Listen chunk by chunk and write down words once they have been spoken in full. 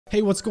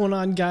Hey, what's going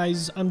on,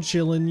 guys? I'm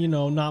chilling, you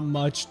know, not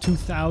much.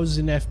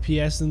 2000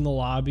 FPS in the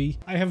lobby.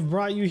 I have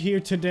brought you here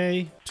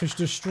today to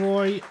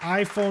destroy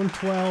iPhone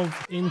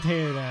 12 in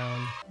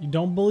Teardown. You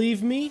don't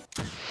believe me?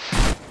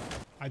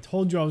 I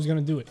told you I was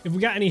gonna do it. If we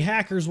got any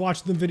hackers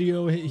watching the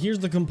video, here's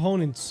the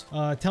components.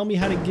 Tell me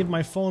how to give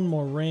my phone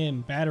more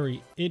RAM,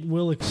 battery. It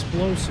will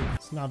explosive.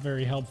 It's not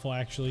very helpful,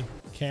 actually.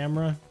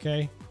 Camera,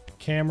 okay.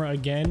 Camera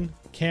again.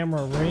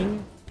 Camera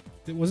ring.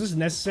 Was this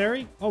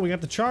necessary? Oh, we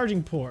got the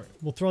charging port.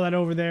 We'll throw that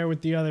over there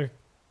with the other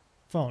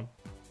phone.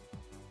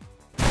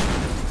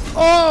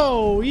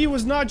 Oh, he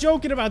was not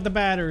joking about the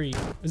battery.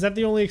 Is that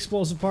the only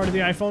explosive part of the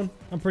iPhone?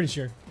 I'm pretty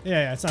sure.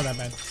 Yeah, it's not that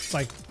bad. It's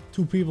like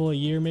 2 people a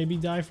year maybe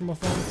die from a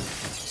phone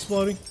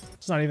exploding.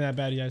 It's not even that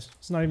bad, guys.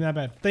 It's not even that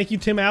bad. Thank you,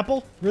 Tim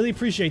Apple. Really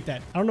appreciate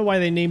that. I don't know why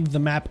they named the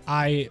map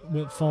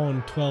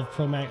iPhone 12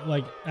 Pro Max.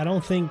 Like, I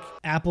don't think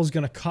Apple's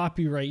gonna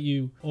copyright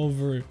you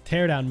over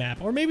Teardown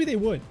map. Or maybe they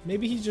would.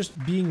 Maybe he's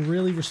just being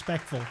really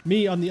respectful.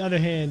 Me, on the other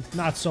hand,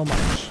 not so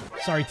much.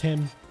 Sorry,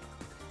 Tim.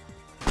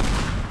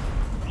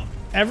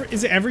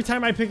 Is it every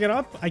time I pick it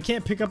up? I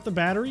can't pick up the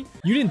battery?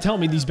 You didn't tell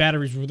me these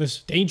batteries were this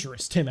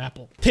dangerous, Tim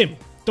Apple. Tim,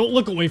 don't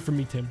look away from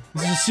me, Tim.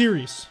 This is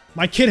serious.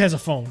 My kid has a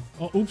phone.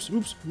 Oh, oops.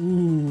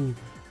 Ooh.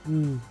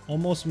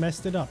 Almost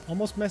messed it up.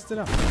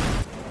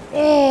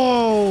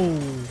 Oh!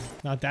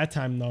 Not that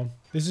time, though.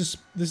 This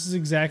is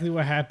exactly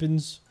what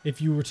happens if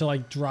you were to,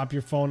 like, drop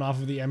your phone off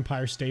of the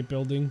Empire State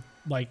Building.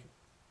 Like,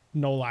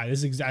 no lie. This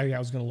is exactly how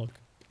it's gonna look.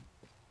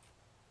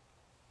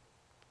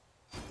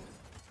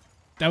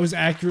 That was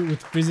accurate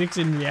with physics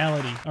and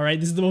reality. All right,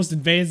 this is the most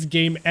advanced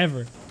game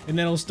ever. And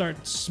then it'll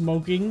start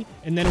smoking,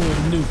 and then it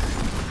will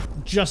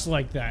nuke. Just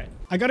like that.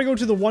 I gotta go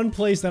to the one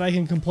place that I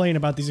can complain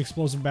about these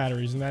explosive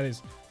batteries, and that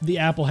is the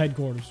Apple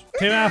headquarters.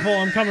 Tim Apple,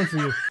 I'm coming for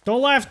you.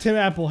 Don't laugh, Tim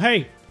Apple.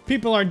 Hey,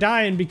 people are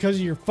dying because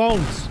of your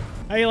phones.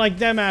 How you like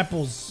them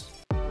apples?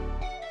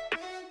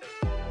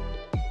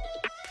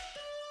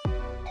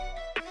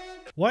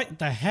 What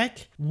the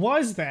heck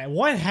was that?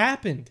 What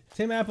happened?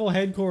 Tim Apple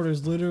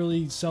headquarters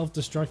literally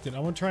self-destructed. I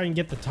want to try and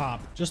get the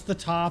top. Just the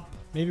top.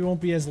 Maybe it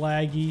won't be as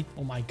laggy.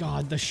 Oh my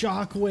god, the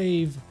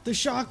shockwave. The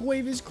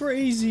shockwave is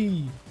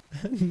crazy.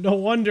 No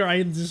wonder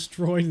I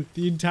destroyed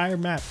the entire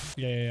map.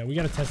 Yeah. We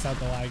gotta test out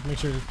the lag. Make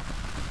sure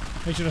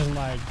it doesn't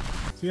lag.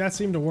 See, that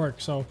seemed to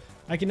work. So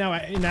I can now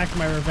enact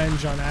my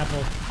revenge on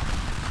Apple.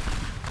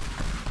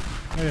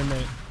 Wait a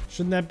minute.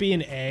 Shouldn't that be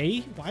an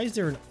A? Why is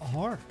there an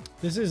R?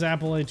 This is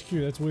Apple HQ.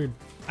 That's weird.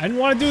 I didn't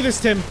want to do this,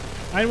 Tim.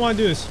 I didn't want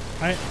to do this.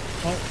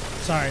 Oh,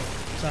 sorry.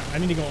 I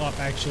need to go up,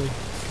 actually.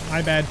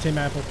 My bad, Tim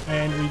Apple.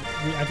 And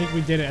I think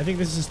we did it. I think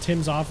this is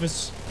Tim's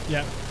office.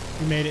 Yep.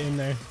 We made it in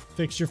there.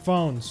 Fix your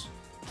phones.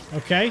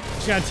 Okay?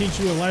 Just gotta teach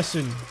you a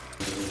lesson.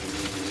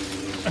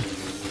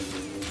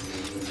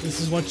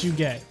 This is what you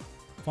get.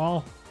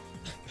 Fall.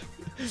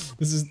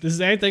 This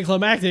is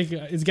anticlimactic.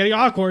 It's getting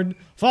awkward.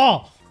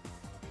 Fall.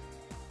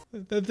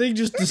 The thing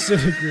just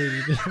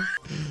disintegrated.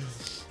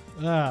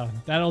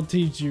 That'll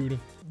teach you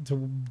to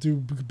do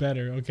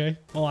better, okay?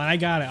 Hold on, I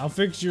got it. I'll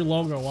fix your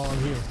logo while I'm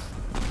here.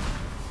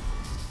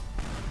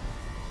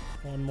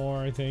 One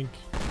more, I think.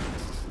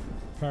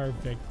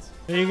 Perfect.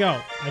 There you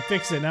go. I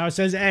fixed it. Now it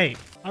says A.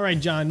 All right,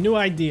 John, new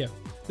idea.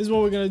 This is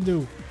what we're gonna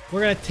do.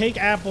 We're gonna take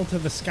Apple to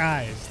the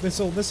skies.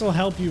 This'll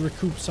help you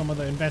recoup some of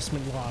the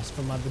investment loss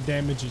from the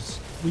damages.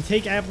 We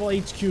take Apple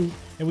HQ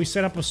and we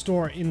set up a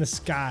store in the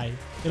sky.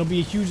 It'll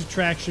be a huge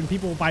attraction.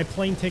 People will buy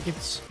plane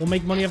tickets. We'll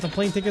make money off the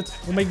plane tickets.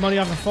 We'll make money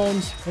off the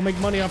phones. We'll make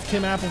money off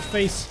Tim Apple's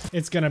face.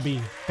 It's gonna be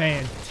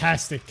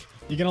fantastic.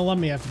 You're gonna love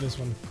me after this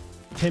one.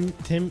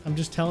 Tim, I'm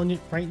just telling you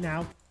right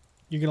now,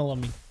 you're gonna love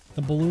me.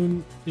 The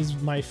balloon is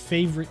my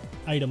favorite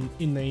item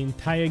in the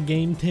entire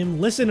game, Tim.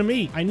 Listen to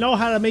me. I know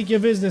how to make your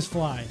business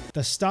fly.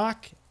 The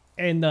stock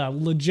and the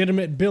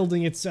legitimate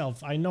building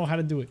itself. I know how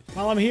to do it.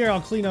 While I'm here,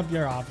 I'll clean up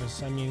your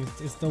office. I mean,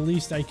 it's the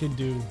least I could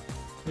do.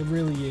 It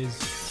really is.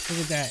 Look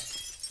at that.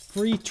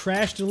 Free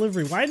trash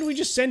delivery. Why didn't we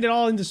just send it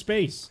all into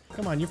space?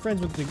 Come on, you're friends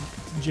with the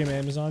Jim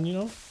Amazon, you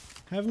know?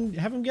 Have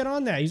him get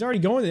on that. He's already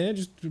going there.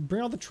 Just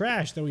bring all the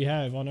trash that we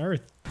have on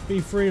Earth. Be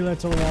free,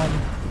 little one.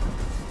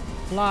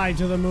 Fly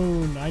to the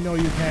moon. I know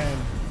you can.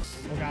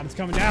 Oh god, it's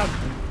coming down.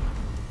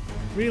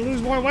 We need to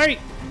lose more weight.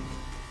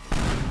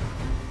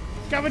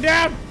 It's coming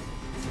down.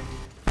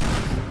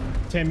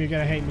 Tim, you're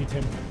gonna hate me,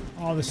 Tim.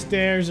 Oh, the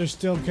stairs are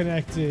still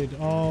connected.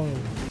 Oh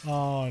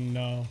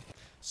no.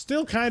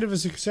 Still kind of a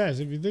success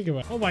if you think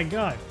about it. Oh my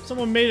god.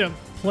 Someone made a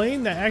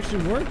plane that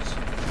actually works?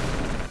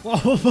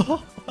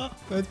 Whoa.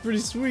 That's pretty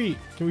sweet.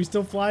 Can we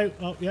still fly?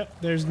 Oh, yep.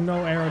 There's no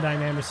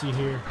aerodynamicy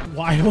here.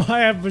 Why do I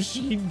have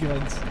machine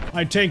guns?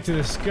 I take to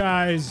the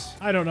skies.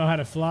 I don't know how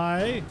to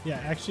fly. Yeah,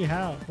 actually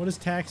how? What is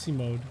taxi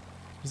mode?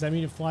 Does that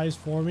mean it flies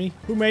for me?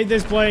 Who made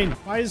this plane?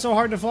 Why is it so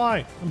hard to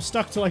fly? I'm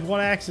stuck to like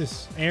one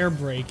axis. Air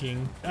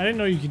braking. I didn't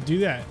know you could do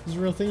that. Is this a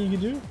real thing you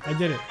could do? I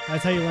did it.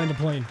 That's how you land a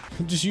plane.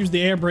 Just use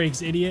the air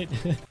brakes, idiot.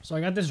 So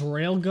I got this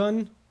rail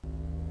gun.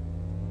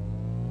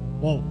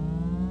 Whoa.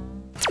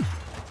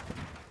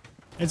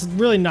 It's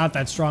really not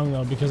that strong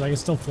though, because I can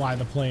still fly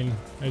the plane,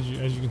 as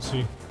you can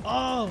see.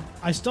 Oh,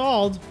 I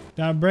stalled.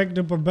 Did I break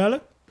the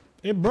propeller?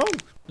 It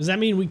broke. Does that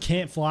mean we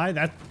can't fly?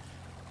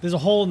 There's a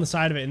hole in the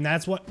side of it, and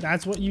that's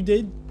what you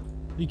did?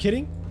 Are you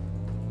kidding?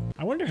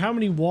 I wonder how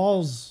many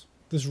walls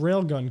this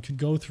railgun could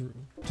go through.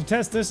 To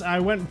test this, I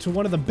went to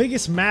one of the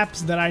biggest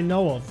maps that I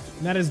know of,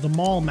 and that is the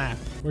mall map,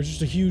 where it's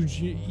just a huge,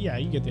 yeah,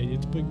 you get the idea,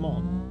 it's a big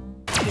mall.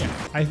 Yeah,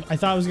 I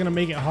thought I was gonna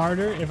make it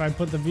harder if I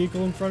put the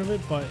vehicle in front of it,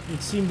 but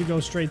it seemed to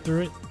go straight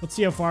through it. Let's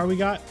see how far we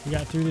got. We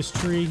got through this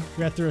tree.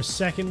 We got through a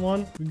second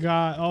one. We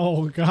got,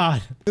 oh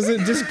God. Does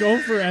it just go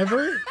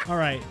forever? All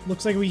right,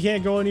 looks like we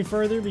can't go any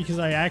further because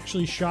I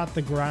actually shot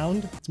the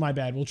ground. It's my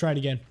bad, we'll try it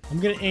again. I'm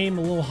gonna aim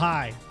a little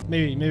high.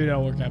 Maybe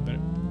that'll work out better.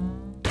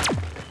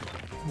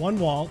 One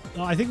wall.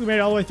 Oh, I think we made it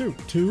all the way through.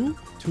 Two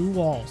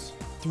walls.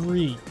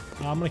 Three.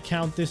 I'm gonna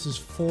count this as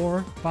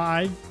 4,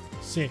 5,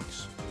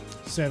 6,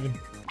 7.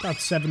 About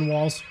 7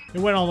 walls. It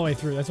went all the way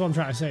through. That's what I'm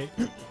trying to say.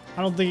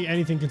 I don't think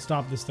anything can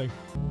stop this thing.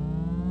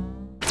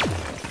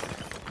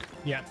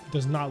 Yeah,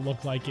 does not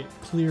look like it.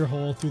 Clear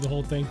hole through the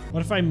whole thing.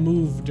 What if I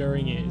move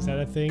during it? Is that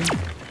a thing?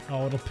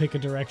 Oh, it'll pick a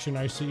direction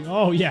I see.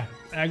 Oh, yeah.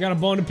 I got a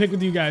bone to pick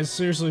with you guys.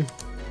 Seriously.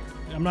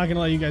 I'm not gonna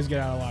let you guys get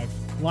out alive.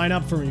 Line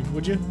up for me,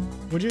 would you?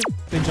 Would you?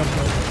 They jumped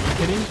over. Are you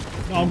kidding?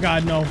 Oh,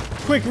 God, no.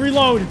 Quick,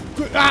 reload!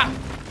 Quick, ah!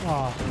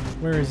 Oh,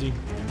 where is he?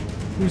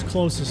 Who's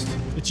closest?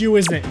 It's you,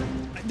 isn't it?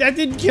 That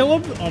didn't kill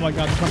him? Oh my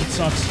God, this fucking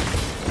sucks.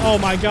 Oh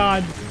my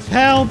God.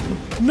 Help!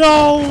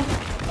 No!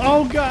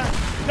 Oh God.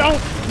 No!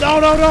 No,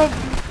 no, no!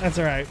 That's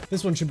alright.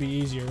 This one should be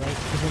easier, right?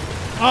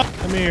 Oh,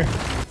 come here.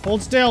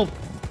 Hold still.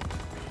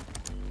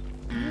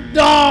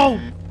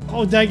 No!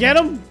 Oh, did I get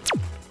him?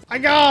 I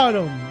got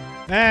him!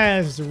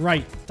 That's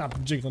right.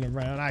 Stop jiggling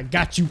around. I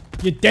got you.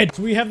 You're dead.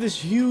 So we have this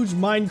huge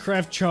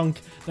Minecraft chunk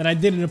that I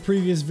did in a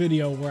previous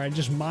video where I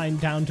just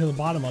mined down to the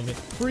bottom of it.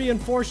 Pretty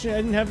unfortunate I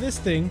didn't have this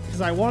thing because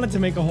I wanted to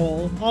make a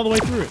hole all the way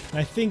through it. And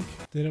I think,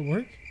 did it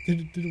work?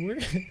 Did it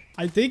work?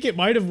 I think it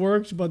might have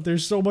worked, but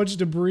there's so much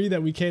debris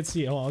that we can't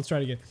see it. Hold on, let's try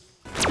it again.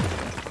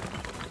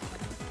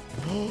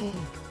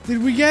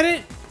 Did we get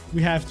it?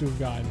 We have to have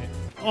gotten it.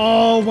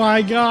 Oh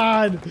my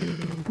God.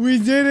 We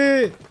did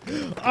it.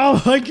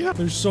 Oh my God.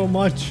 There's so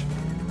much.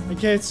 I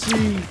can't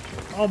see.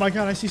 Oh my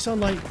God, I see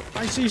sunlight.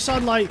 I see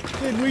sunlight.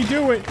 Did we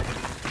do it?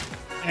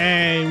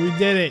 Hey, we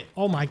did it.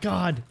 Oh my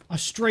God. A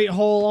straight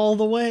hole all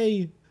the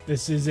way.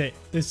 This is it.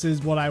 This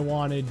is what I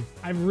wanted.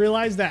 I've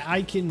realized that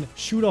I can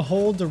shoot a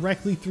hole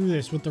directly through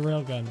this with the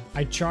railgun.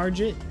 I charge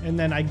it and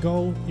then I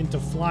go into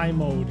fly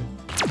mode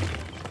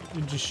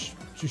and just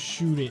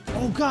shoot it.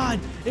 Oh God,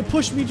 it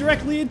pushed me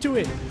directly into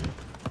it.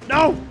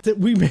 No,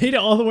 we made it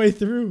all the way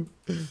through.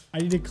 I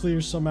need to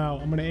clear some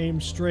out. I'm gonna aim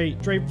straight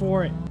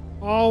for it.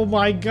 Oh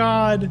my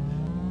God.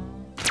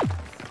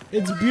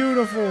 It's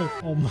beautiful.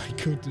 Oh my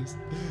goodness.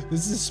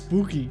 This is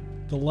spooky.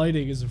 The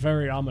lighting is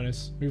very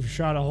ominous. We've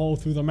shot a hole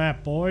through the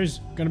map, boys.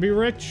 Gonna be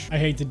rich. I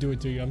hate to do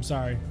it to you. I'm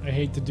sorry. I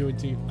hate to do it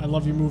to you. I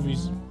love your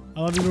movies.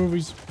 I love your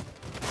movies.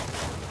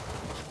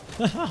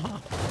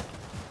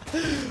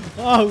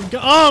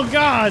 Oh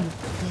God.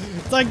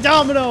 It's like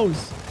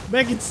dominoes.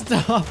 Make it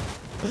stop.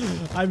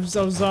 I'm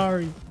so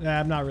sorry. Nah,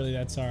 I'm not really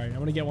that sorry. I'm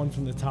gonna get one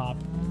from the top.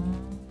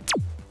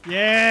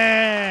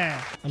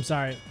 Yeah! I'm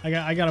sorry.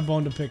 I got a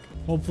bone to pick.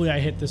 Hopefully I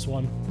hit this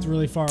one. It's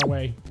really far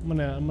away. I'm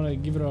gonna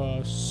give it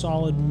a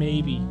solid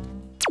maybe.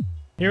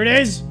 Here it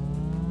is!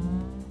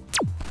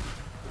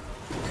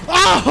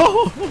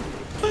 Oh!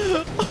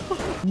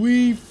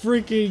 We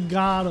freaking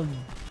got him.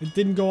 It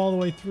didn't go all the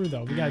way through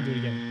though. We gotta do it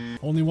again.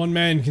 Only one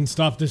man can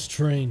stop this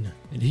train,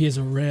 and he has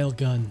a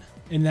railgun.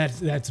 And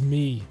that's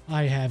me.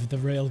 I have the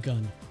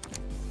railgun.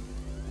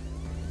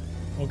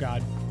 Oh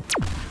God.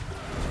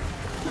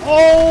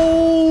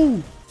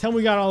 Oh! Tell me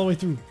we got all the way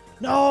through.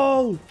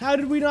 No! How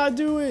did we not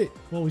do it?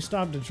 Well, we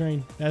stopped the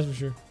train. That's for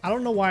sure. I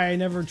don't know why I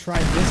never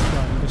tried this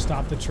gun to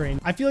stop the train.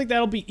 I feel like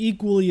that'll be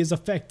equally as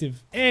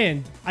effective.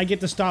 And I get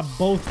to stop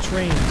both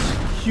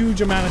trains.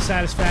 Huge amount of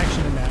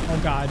satisfaction in that. Oh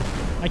God.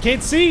 I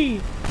can't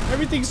see!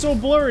 Everything's so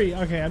blurry.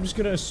 Okay, I'm just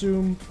gonna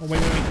assume... Oh,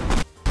 wait.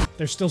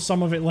 There's still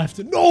some of it left.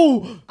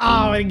 No!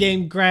 Oh, the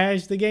game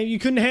crashed. The game... You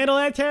couldn't handle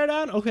that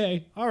teardown?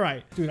 Okay. All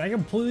right. Dude, I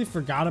completely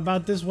forgot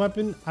about this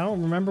weapon. I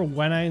don't remember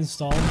when I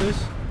installed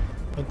this,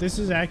 but this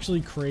is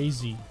actually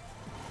crazy.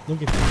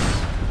 Look at this.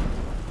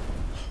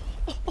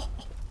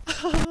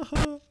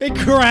 It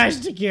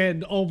crashed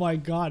again. Oh my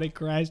God, it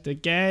crashed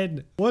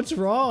again. What's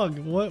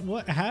wrong?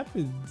 What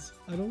happens?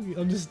 I don't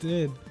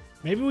understand.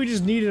 Maybe we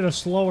just needed a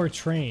slower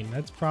train.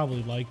 That's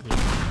probably likely.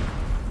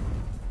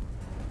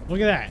 Look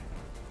at that.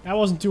 That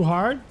wasn't too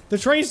hard. The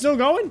train's still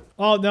going?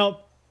 Oh,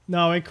 no.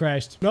 No, it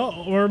crashed.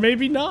 No, or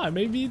maybe not.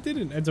 Maybe it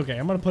didn't. It's okay.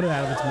 I'm going to put it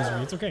out of its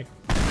misery. It's okay.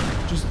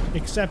 Just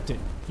accept it.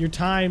 Your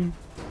time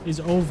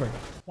is over.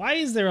 Why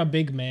is there a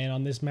big man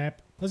on this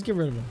map? Let's get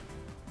rid of him.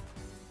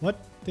 What?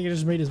 I think I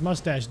just made his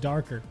mustache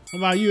darker. What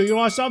about you? You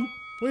want some?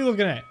 What are you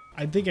looking at?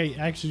 I think I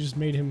actually just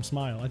made him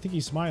smile. I think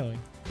he's smiling.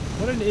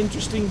 What an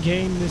interesting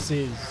game this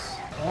is.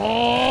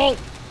 Oh!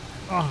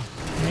 Oh,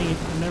 dang it.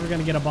 I'm never going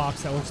to get a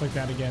box that looks like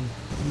that again.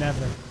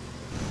 Never.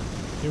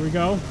 Here we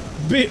go.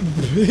 Big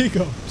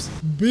ups.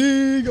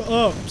 Big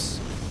ups.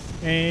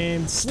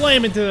 and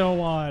slam into the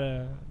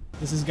water.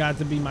 This has got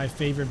to be my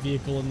favorite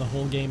vehicle in the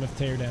whole game of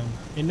Teardown.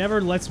 It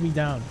never lets me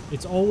down.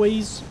 It's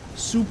always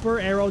super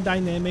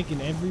aerodynamic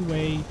in every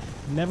way,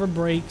 never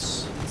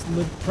breaks, it's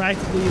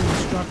practically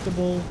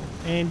indestructible,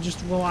 and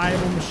just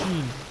reliable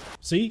machine.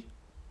 See?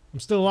 I'm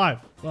still alive.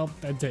 Well,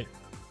 that's it.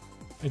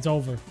 It's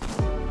over.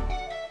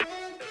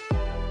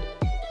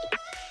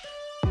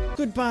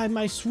 Goodbye,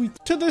 my sweet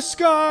to the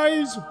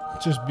skies.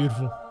 Just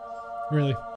beautiful. Really.